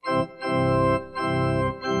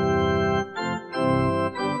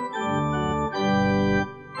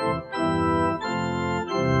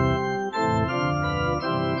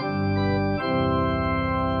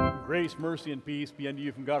Grace, mercy, and peace be unto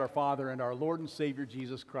you from God our Father and our Lord and Savior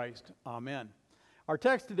Jesus Christ. Amen. Our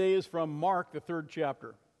text today is from Mark, the 3rd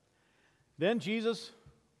chapter. Then Jesus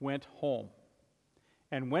went home.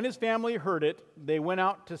 And when his family heard it, they went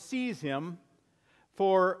out to seize him,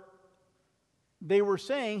 for they were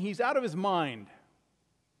saying, he's out of his mind.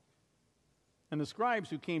 And the scribes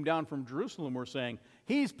who came down from Jerusalem were saying,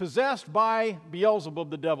 he's possessed by Beelzebub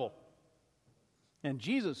the devil. And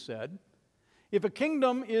Jesus said, if a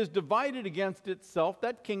kingdom is divided against itself,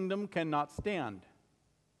 that kingdom cannot stand.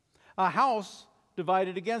 A house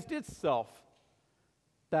divided against itself,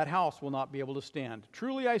 that house will not be able to stand.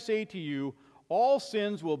 Truly I say to you, all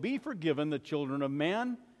sins will be forgiven the children of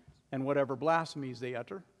man, and whatever blasphemies they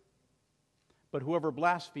utter. But whoever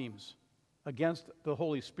blasphemes against the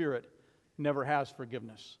Holy Spirit never has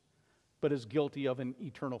forgiveness, but is guilty of an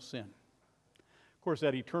eternal sin. Of course,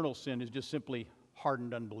 that eternal sin is just simply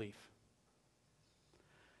hardened unbelief.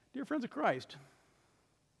 Dear friends of Christ,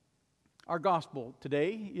 our gospel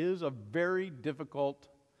today is a very difficult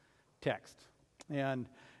text. And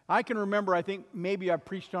I can remember, I think maybe I've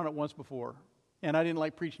preached on it once before, and I didn't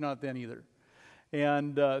like preaching on it then either.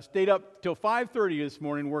 And stayed up till 5:30 this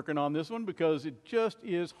morning working on this one because it just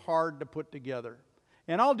is hard to put together.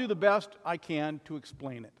 And I'll do the best I can to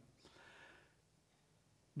explain it.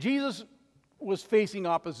 Jesus was facing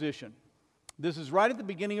opposition. This is right at the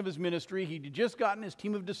beginning of his ministry. He'd just gotten his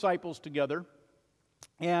team of disciples together.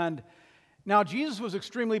 And now Jesus was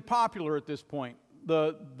extremely popular at this point.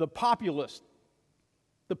 The populace,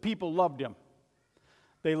 the people loved him.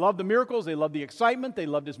 They loved the miracles, they loved the excitement, they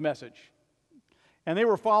loved his message. And they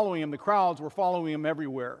were following him. The crowds were following him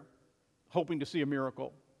everywhere, hoping to see a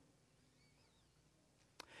miracle.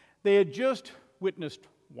 They had just witnessed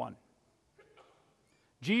one.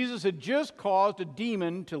 Jesus had just caused a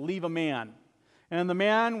demon to leave a man. And the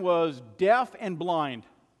man was deaf and blind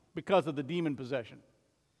because of the demon possession.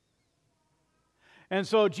 And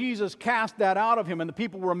so Jesus cast that out of him, and the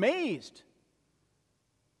people were amazed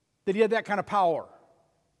that he had that kind of power,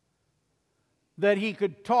 that he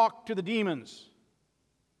could talk to the demons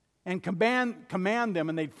and command them,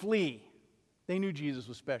 and they'd flee. They knew Jesus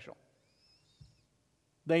was special.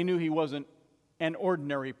 They knew he wasn't an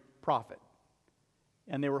ordinary prophet.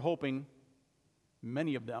 And they were hoping,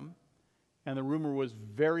 many of them, and the rumor was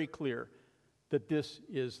very clear, that this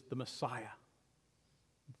is the Messiah,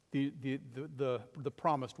 the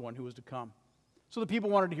promised one who was to come. So the people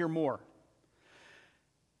wanted to hear more.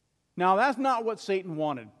 Now, that's not what Satan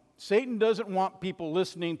wanted. Satan doesn't want people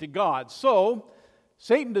listening to God. So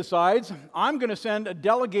Satan decides, I'm going to send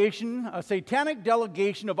a satanic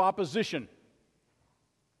delegation of opposition.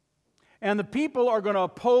 And the people are going to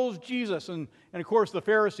oppose Jesus. And of course, the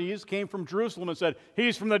Pharisees came from Jerusalem and said,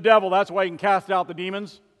 he's from the devil, that's why he can cast out the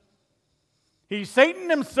demons. He's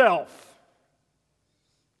Satan himself.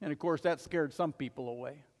 And of course, that scared some people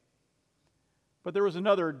away. But there was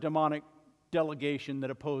another demonic delegation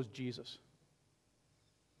that opposed Jesus.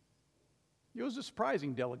 It was a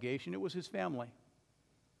surprising delegation. It was his family.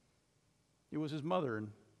 It was his mother.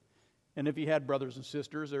 And if he had brothers and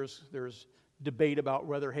sisters, there's debate about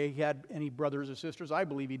whether he had any brothers or sisters. I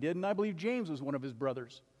believe he did, and I believe James was one of his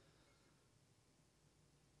brothers.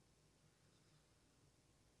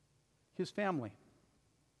 His family.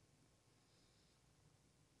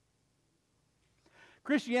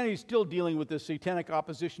 Christianity is still dealing with this satanic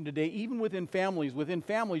opposition today, even within families. Within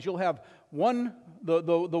families, you'll have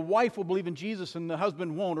the wife will believe in Jesus and the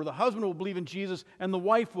husband won't, or the husband will believe in Jesus and the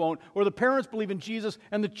wife won't, or the parents believe in Jesus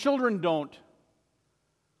and the children don't.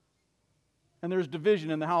 And there's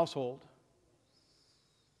division in the household.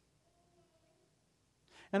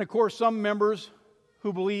 And of course, some members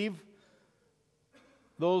who believe,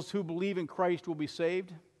 those who believe in Christ will be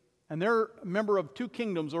saved. And they're a member of two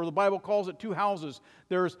kingdoms, or the Bible calls it two houses.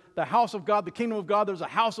 There's the house of God, the kingdom of God. There's a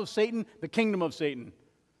house of Satan, the kingdom of Satan.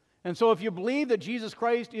 And so if you believe that Jesus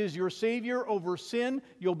Christ is your Savior over sin,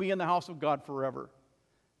 you'll be in the house of God forever.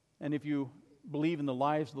 And if you believe in the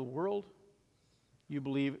lies of the world, you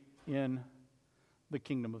believe in the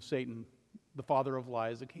kingdom of Satan, the father of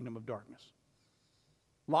lies, the kingdom of darkness.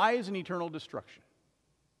 Lies and eternal destruction.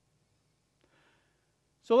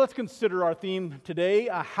 So let's consider our theme today.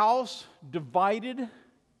 A house divided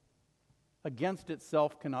against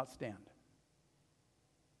itself cannot stand.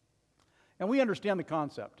 And we understand the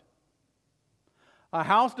concept. A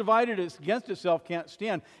house divided against itself can't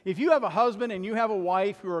stand. If you have a husband and you have a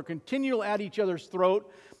wife who are continually at each other's throat,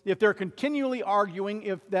 if they're continually arguing,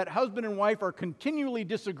 if that husband and wife are continually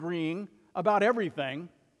disagreeing about everything,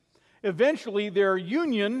 eventually their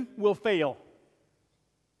union will fail.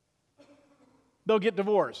 They'll get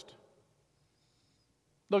divorced.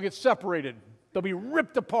 They'll get separated. They'll be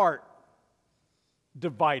ripped apart,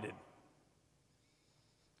 divided.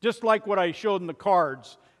 Just like what I showed in the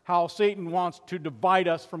cards, how Satan wants to divide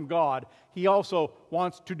us from God, he also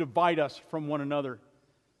wants to divide us from one another.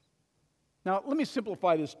 Now, let me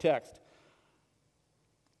simplify this text.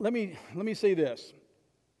 Let me say this.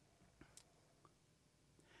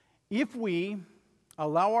 If we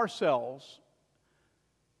allow ourselves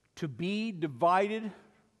to be divided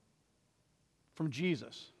from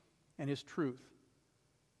Jesus and His truth,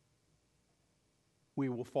 we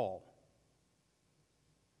will fall.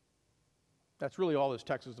 That's really all this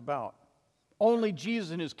text is about. Only Jesus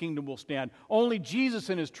and His kingdom will stand. Only Jesus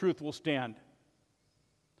and His truth will stand.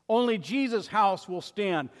 Only Jesus' house will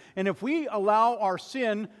stand. And if we allow our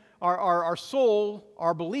sin, our soul,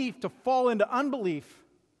 our belief to fall into unbelief,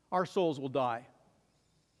 our souls will die.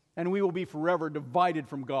 And we will be forever divided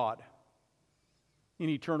from God in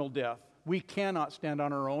eternal death. We cannot stand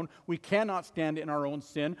on our own. We cannot stand in our own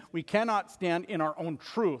sin. We cannot stand in our own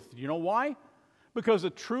truth. You know why? Because the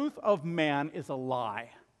truth of man is a lie.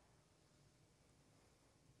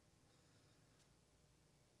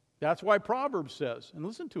 That's why Proverbs says, and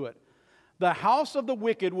listen to it, the house of the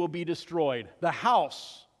wicked will be destroyed. The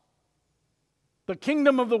house, the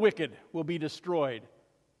kingdom of the wicked will be destroyed.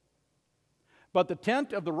 But the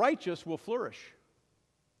tent of the righteous will flourish.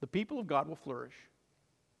 The people of God will flourish.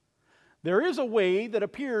 There is a way that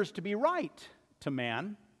appears to be right to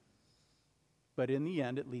man, but in the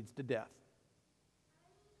end it leads to death.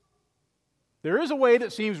 There is a way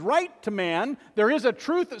that seems right to man. There is a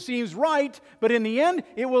truth that seems right, but in the end,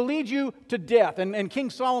 it will lead you to death. And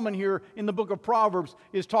King Solomon here in the book of Proverbs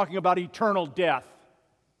is talking about eternal death,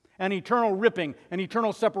 and eternal ripping, and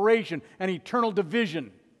eternal separation, and eternal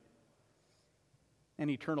division,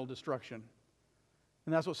 and eternal destruction.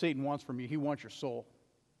 And that's what Satan wants from you. He wants your soul.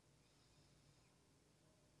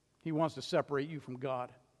 He wants to separate you from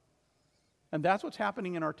God. And that's what's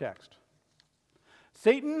happening in our text.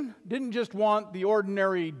 Satan didn't just want the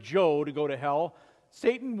ordinary Joe to go to hell.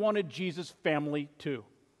 Satan wanted Jesus' family too.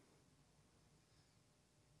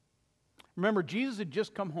 Remember, Jesus had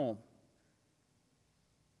just come home.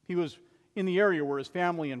 He was in the area where his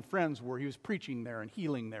family and friends were. He was preaching there and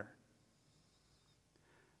healing there.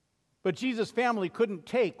 But Jesus' family couldn't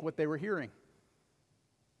take what they were hearing.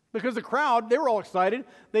 Because the crowd, they were all excited.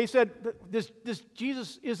 They said, this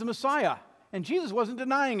Jesus is the Messiah. And Jesus wasn't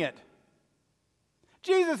denying it.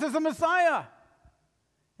 Jesus is the Messiah.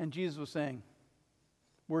 And Jesus was saying,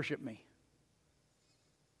 worship me.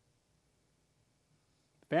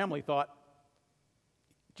 The family thought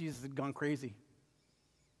Jesus had gone crazy.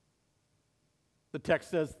 The text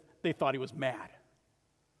says they thought he was mad.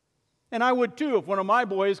 And I would too if one of my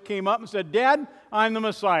boys came up and said, Dad, I'm the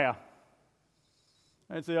Messiah.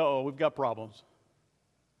 I'd say, uh-oh, we've got problems.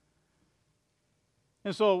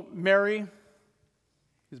 And so Mary,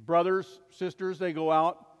 his brothers, sisters, they go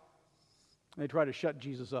out and they try to shut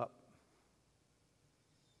Jesus up.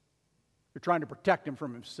 They're trying to protect him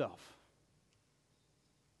from himself.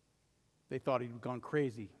 They thought he'd gone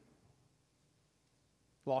crazy,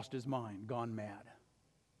 lost his mind, gone mad.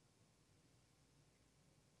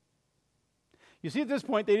 You see, at this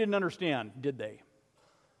point, they didn't understand, did they?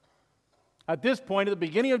 At this point, at the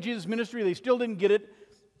beginning of Jesus' ministry, they still didn't get it.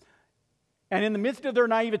 And in the midst of their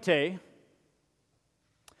naivete,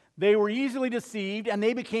 they were easily deceived, and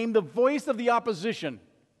they became the voice of the opposition.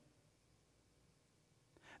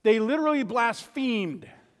 They literally blasphemed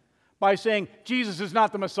by saying, Jesus is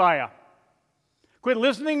not the Messiah. Quit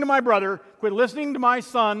listening to my brother. Quit listening to my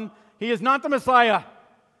son. He is not the Messiah.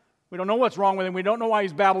 We don't know what's wrong with him. We don't know why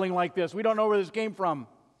he's babbling like this. We don't know where this came from.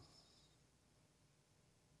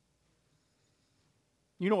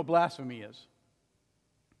 You know what blasphemy is?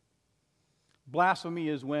 Blasphemy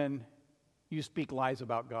is when you speak lies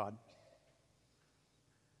about God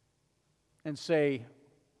and say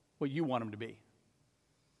what you want him to be.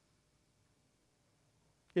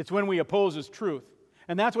 It's when we oppose his truth.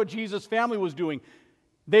 And that's what Jesus' family was doing.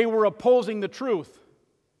 They were opposing the truth.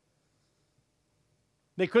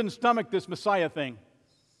 They couldn't stomach this Messiah thing.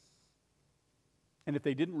 And if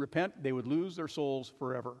they didn't repent, they would lose their souls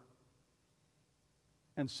forever.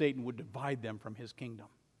 And Satan would divide them from his kingdom,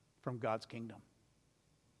 from God's kingdom.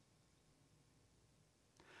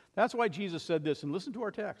 That's why Jesus said this, and listen to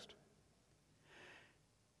our text.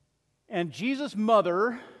 And Jesus'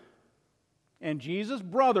 mother and Jesus'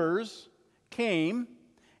 brothers came,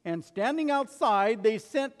 and standing outside, they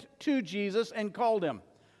sent to Jesus and called him.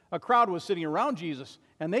 A crowd was sitting around Jesus,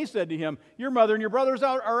 and they said to him, your mother and your brothers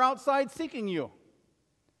are outside seeking you.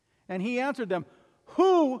 And he answered them,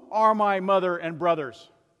 who are my mother and brothers?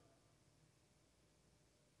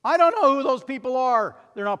 I don't know who those people are.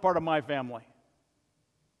 They're not part of my family.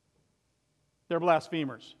 They're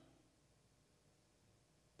blasphemers.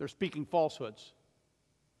 They're speaking falsehoods.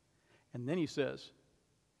 And then he says,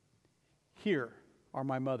 here are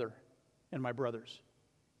my mother and my brothers.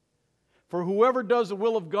 For whoever does the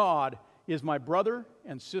will of God is my brother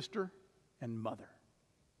and sister and mother.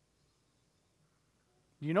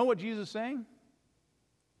 Do you know what Jesus is saying?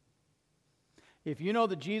 If you know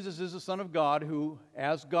that Jesus is the Son of God, who,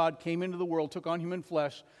 as God, came into the world, took on human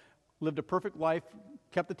flesh, lived a perfect life,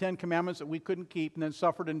 kept the 10 Commandments that we couldn't keep, and then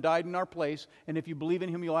suffered and died in our place, and if you believe in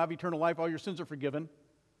Him, you'll have eternal life, all your sins are forgiven,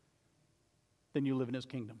 then you live in His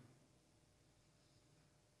kingdom.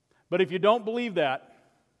 But if you don't believe that,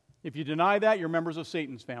 if you deny that, you're members of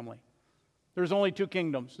Satan's family. There's only 2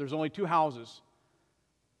 kingdoms. There's only 2 houses.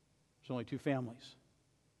 There's only 2 families.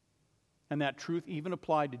 And that truth even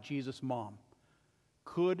applied to Jesus' mom.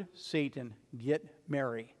 Could Satan get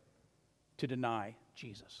Mary to deny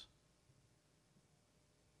Jesus?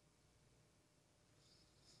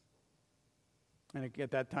 And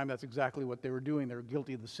at that time, that's exactly what they were doing. They were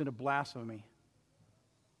guilty of the sin of blasphemy.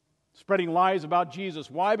 Spreading lies about Jesus.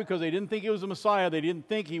 Why? Because they didn't think He was the Messiah. They didn't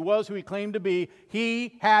think He was who He claimed to be.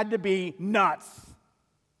 He had to be nuts.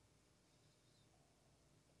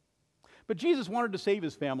 But Jesus wanted to save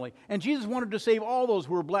His family. And Jesus wanted to save all those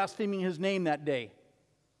who were blaspheming His name that day.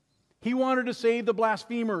 He wanted to save the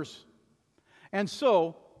blasphemers. And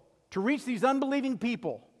so, to reach these unbelieving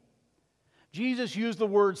people, Jesus used the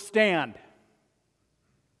word stand.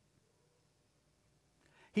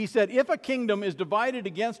 He said, if a kingdom is divided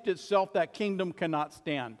against itself, that kingdom cannot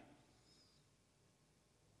stand.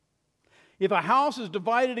 If a house is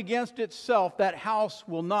divided against itself, that house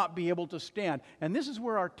will not be able to stand. And this is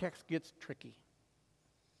where our text gets tricky.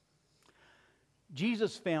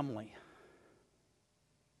 Jesus' family,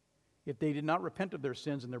 if they did not repent of their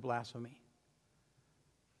sins and their blasphemy,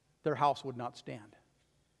 their house would not stand.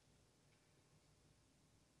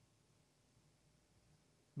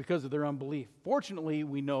 Because of their unbelief. Fortunately,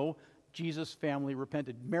 we know Jesus' family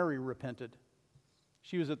repented. Mary repented.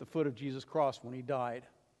 She was at the foot of Jesus' cross when He died,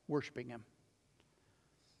 worshiping Him.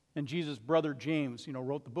 And Jesus' brother James,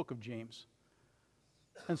 wrote the book of James.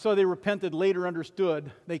 And so they repented, later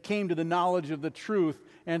understood. They came to the knowledge of the truth,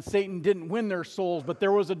 and Satan didn't win their souls, but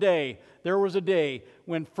there was a day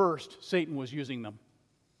when first Satan was using them.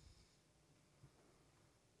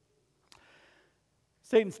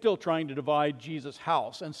 Satan's still trying to divide Jesus'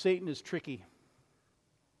 house, and Satan is tricky.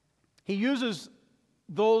 He uses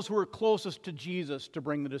those who are closest to Jesus to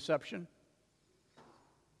bring the deception,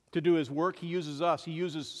 to do his work. He uses us. He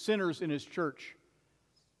uses sinners in his church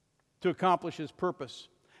to accomplish his purpose.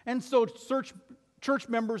 And so church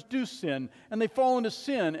members do sin, and they fall into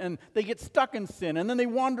sin, and they get stuck in sin, and then they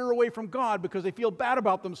wander away from God because they feel bad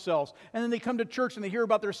about themselves. And then they come to church and they hear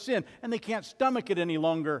about their sin, and they can't stomach it any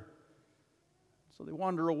longer. So they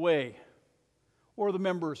wander away. Or the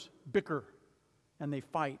members bicker and they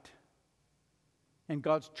fight. And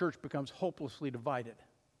God's church becomes hopelessly divided.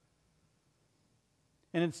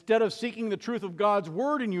 And instead of seeking the truth of God's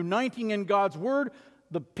Word and uniting in God's Word,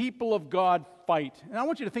 the people of God fight. And I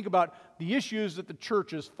want you to think about the issues that the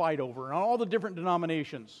churches fight over and all the different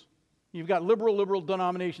denominations. You've got liberal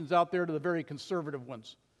denominations out there to the very conservative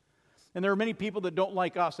ones. And there are many people that don't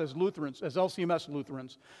like us as Lutherans, as LCMS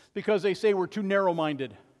Lutherans, because they say we're too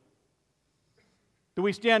narrow-minded. Do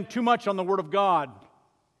we stand too much on the Word of God?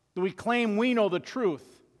 Do we claim we know the truth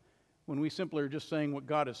when we simply are just saying what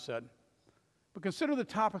God has said? But consider the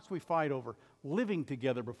topics we fight over. Living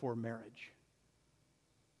together before marriage.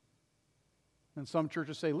 And some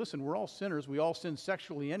churches say, listen, we're all sinners. We all sin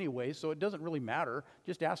sexually anyway, so it doesn't really matter.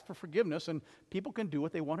 Just ask for forgiveness, and people can do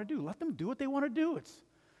what they want to do. Let them do what they want to do. It's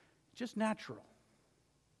just natural.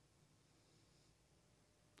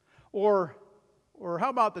 Or how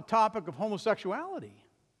about the topic of homosexuality?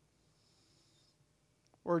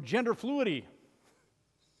 Or gender fluidity?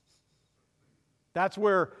 That's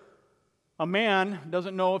where a man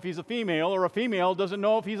doesn't know if he's a female, or a female doesn't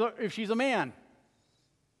know if she's a man.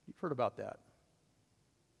 You've heard about that.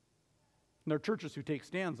 And there are churches who take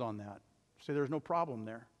stands on that, say there's no problem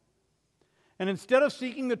there. And instead of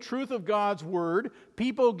seeking the truth of God's Word,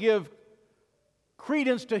 people give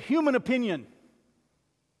credence to human opinion.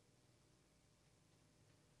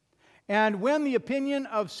 And when the opinion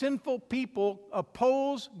of sinful people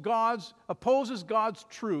opposes God's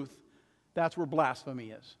truth, that's where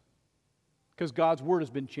blasphemy is. Because God's Word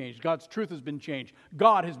has been changed. God's truth has been changed.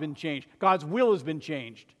 God has been changed. God's will has been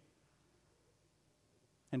changed.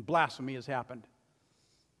 And blasphemy has happened.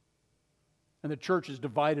 And the church is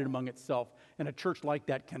divided among itself. And a church like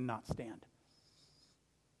that cannot stand.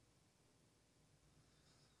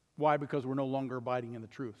 Why? Because we're no longer abiding in the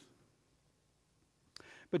truth.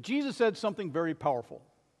 But Jesus said something very powerful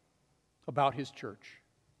about his church.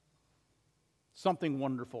 Something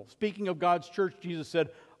wonderful. Speaking of God's church, Jesus said,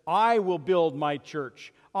 I will build my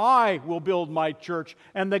church. I will build my church,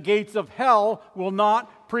 and the gates of hell will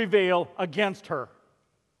not prevail against her.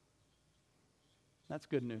 That's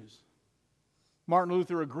good news. Martin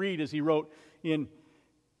Luther agreed as he wrote in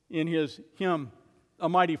his hymn, A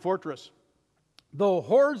Mighty Fortress. Though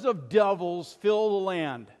hordes of devils fill the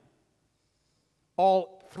land,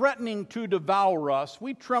 all threatening to devour us,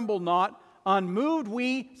 we tremble not, unmoved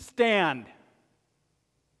we stand.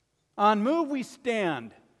 Unmoved we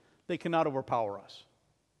stand. They cannot overpower us.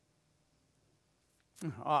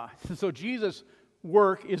 So Jesus'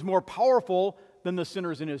 work is more powerful than the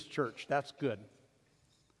sinners in his church. That's good.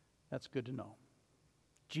 That's good to know.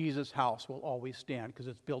 Jesus' house will always stand because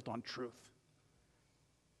it's built on truth.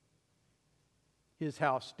 His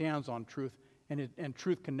house stands on truth, and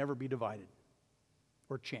truth can never be divided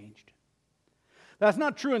or changed. That's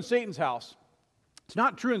not true in Satan's house. It's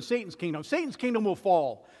not true in Satan's kingdom. Satan's kingdom will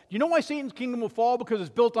fall. Do you know why Satan's kingdom will fall? Because it's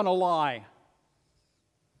built on a lie.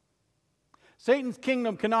 Satan's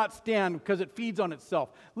kingdom cannot stand because it feeds on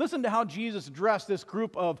itself. Listen to how Jesus addressed this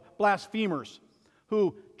group of blasphemers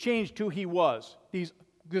who changed who he was,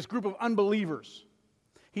 this group of unbelievers.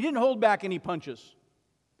 He didn't hold back any punches.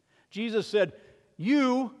 Jesus said,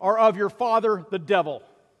 you are of your father, the devil.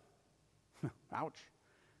 Ouch.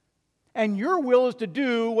 And your will is to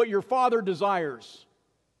do what your father desires.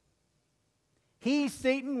 He,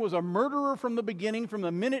 Satan, was a murderer from the beginning, from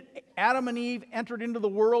the minute Adam and Eve entered into the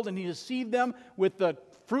world, and he deceived them with the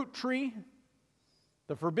fruit tree,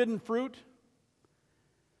 the forbidden fruit.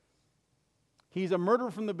 He's a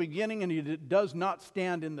murderer from the beginning, and he does not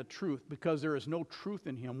stand in the truth because there is no truth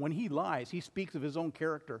in him. When he lies, he speaks of his own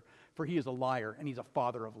character, for he is a liar, and he's a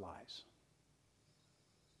father of lies.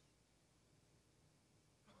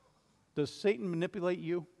 Does Satan manipulate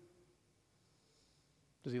you?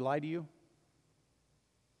 Does he lie to you?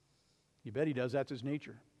 You bet he does. That's his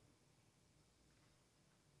nature.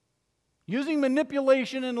 Using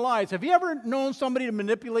manipulation and lies. Have you ever known somebody to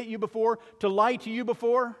manipulate you before? To lie to you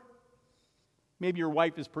before? Maybe your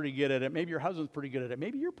wife is pretty good at it. Maybe your husband's pretty good at it.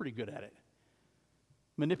 Maybe you're pretty good at it.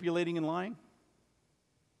 Manipulating and lying?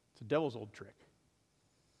 It's a devil's old trick.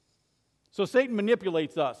 So Satan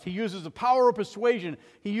manipulates us. He uses the power of persuasion.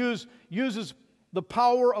 He uses the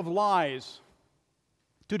power of lies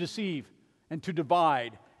to deceive and to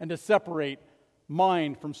divide and to separate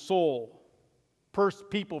mind from soul,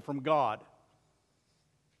 people from God.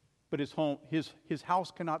 But his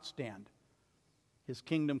house cannot stand. His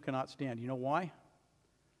kingdom cannot stand. You know why?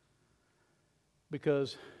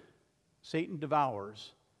 Because Satan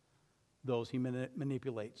devours those he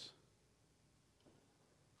manipulates.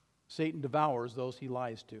 Satan devours those he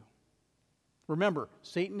lies to. Remember,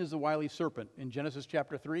 Satan is the wily serpent. In Genesis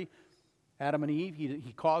chapter 3, Adam and Eve,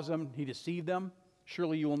 he caused them, he deceived them.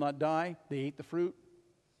 Surely you will not die. They ate the fruit.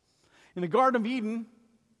 In the Garden of Eden,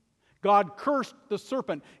 God cursed the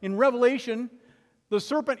serpent. In Revelation, the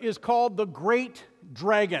serpent is called the great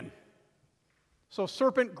dragon. So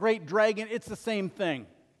serpent, great dragon, it's the same thing.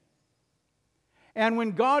 And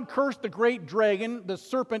when God cursed the great dragon, the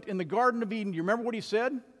serpent in the Garden of Eden, do you remember what he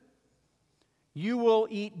said? You will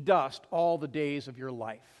eat dust all the days of your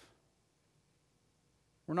life.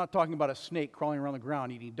 We're not talking about a snake crawling around the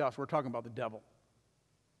ground eating dust. We're talking about the devil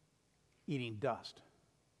eating dust.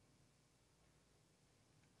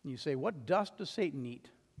 And you say, what dust does Satan eat?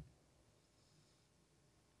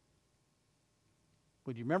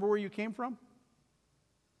 Well, do you remember where you came from?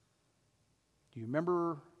 Do you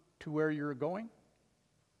remember to where you're going? Do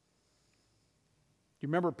you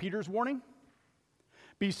remember Peter's warning?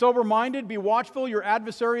 Be sober-minded, be watchful. Your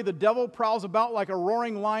adversary, the devil, prowls about like a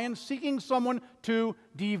roaring lion, seeking someone to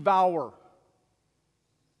devour.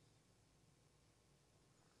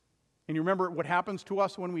 And you remember what happens to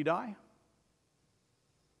us when we die?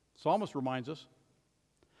 Psalmist reminds us,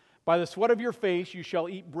 by the sweat of your face you shall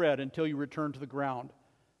eat bread until you return to the ground.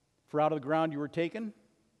 For out of the ground you were taken,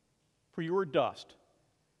 for you were dust,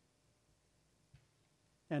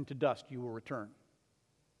 and to dust you will return.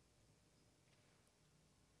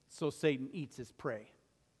 So Satan eats his prey.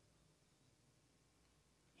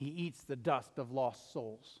 He eats the dust of lost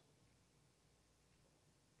souls.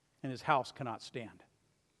 And his house cannot stand.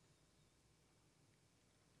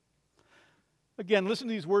 Again, listen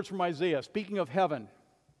to these words from Isaiah. Speaking of heaven,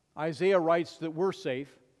 Isaiah writes that we're safe.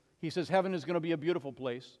 He says heaven is going to be a beautiful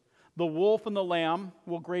place. The wolf and the lamb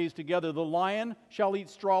will graze together. The lion shall eat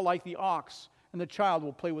straw like the ox, and the child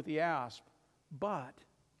will play with the asp. But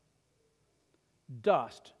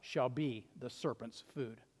dust shall be the serpent's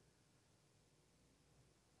food.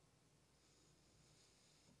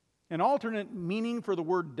 An alternate meaning for the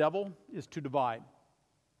word devil is to divide.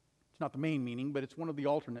 It's not the main meaning, but it's one of the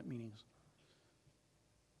alternate meanings.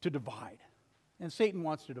 To divide. And Satan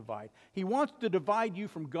wants to divide. He wants to divide you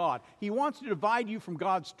from God. He wants to divide you from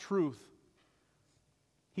God's truth.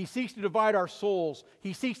 He seeks to divide our souls.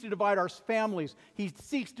 He seeks to divide our families. He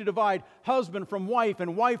seeks to divide husband from wife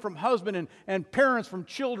and wife from husband and parents from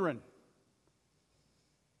children.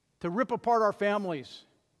 To rip apart our families.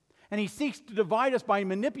 And he seeks to divide us by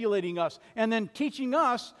manipulating us and then teaching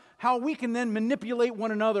us how we can then manipulate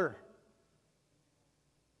one another.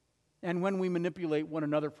 And when we manipulate one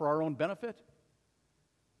another for our own benefit,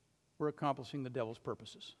 we're accomplishing the devil's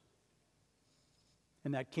purposes.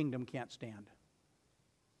 And that kingdom can't stand.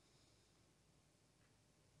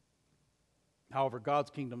 However, God's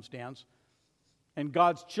kingdom stands. And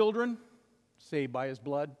God's children, saved by His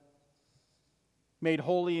blood, made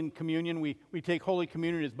holy in communion. We take Holy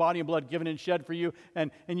Communion, His body and blood given and shed for you,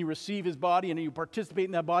 and you receive His body, and you participate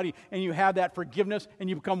in that body, and you have that forgiveness, and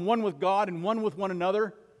you become one with God and one with one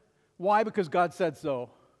another. Why? Because God said so.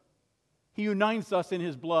 He unites us in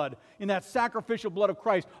His blood. In that sacrificial blood of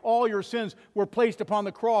Christ, all your sins were placed upon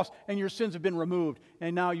the cross, and your sins have been removed,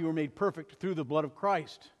 and now you are made perfect through the blood of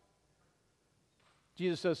Christ.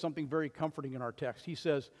 Jesus says something very comforting in our text. He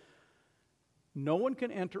says, "No one can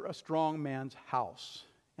enter a strong man's house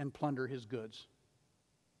and plunder his goods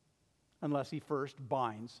unless he first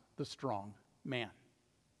binds the strong man.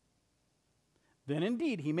 Then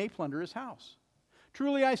indeed he may plunder his house.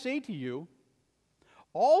 Truly I say to you,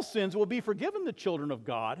 all sins will be forgiven the children of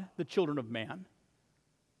God, the children of man,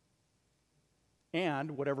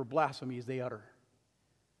 and whatever blasphemies they utter."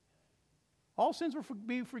 All sins will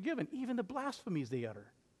be forgiven, even the blasphemies they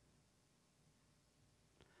utter.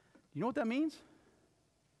 You know what that means?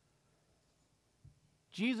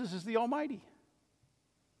 Jesus is the Almighty.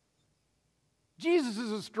 Jesus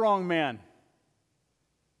is a strong man.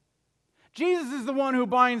 Jesus is the one who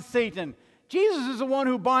binds Satan. Jesus is the one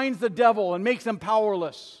who binds the devil and makes him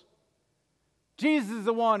powerless. Jesus is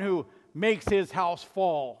the one who makes his house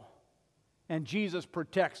fall. And Jesus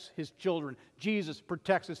protects his children. Jesus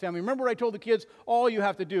protects his family. Remember what I told the kids? All you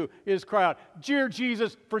have to do is cry out, "Dear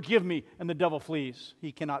Jesus, forgive me," and the devil flees.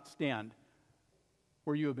 He cannot stand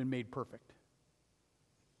where you have been made perfect.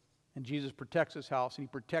 And Jesus protects his house, and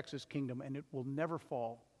he protects his kingdom, and it will never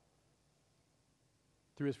fall.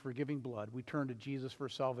 Through his forgiving blood, we turn to Jesus for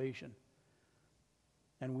salvation.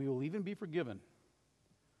 And we will even be forgiven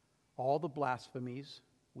all the blasphemies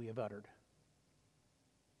we have uttered.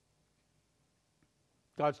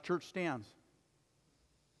 God's church stands.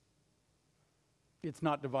 It's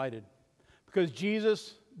not divided. Because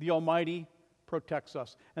Jesus, the Almighty, protects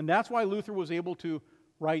us. And that's why Luther was able to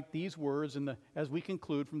write these words as we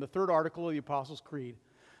conclude from the third article of the Apostles' Creed.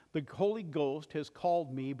 "The Holy Ghost has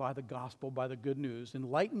called me by the gospel, by the good news,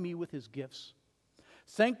 enlightened me with his gifts,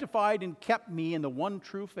 sanctified and kept me in the one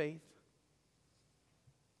true faith.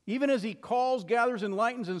 Even as he calls, gathers,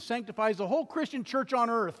 enlightens, and sanctifies the whole Christian church on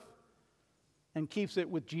earth, and keeps it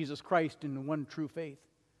with Jesus Christ in the one true faith,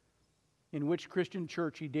 in which Christian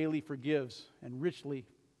church he daily forgives and richly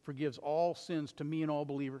forgives all sins to me and all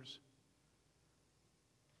believers.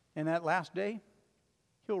 And that last day,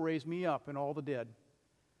 he'll raise me up and all the dead,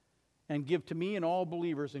 and give to me and all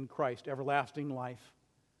believers in Christ everlasting life.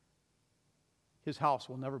 His house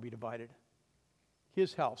will never be divided.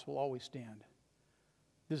 His house will always stand.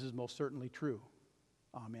 This is most certainly true.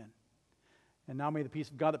 Amen." And now may the peace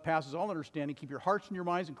of God that passes all understanding keep your hearts and your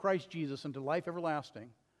minds in Christ Jesus unto life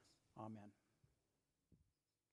everlasting. Amen.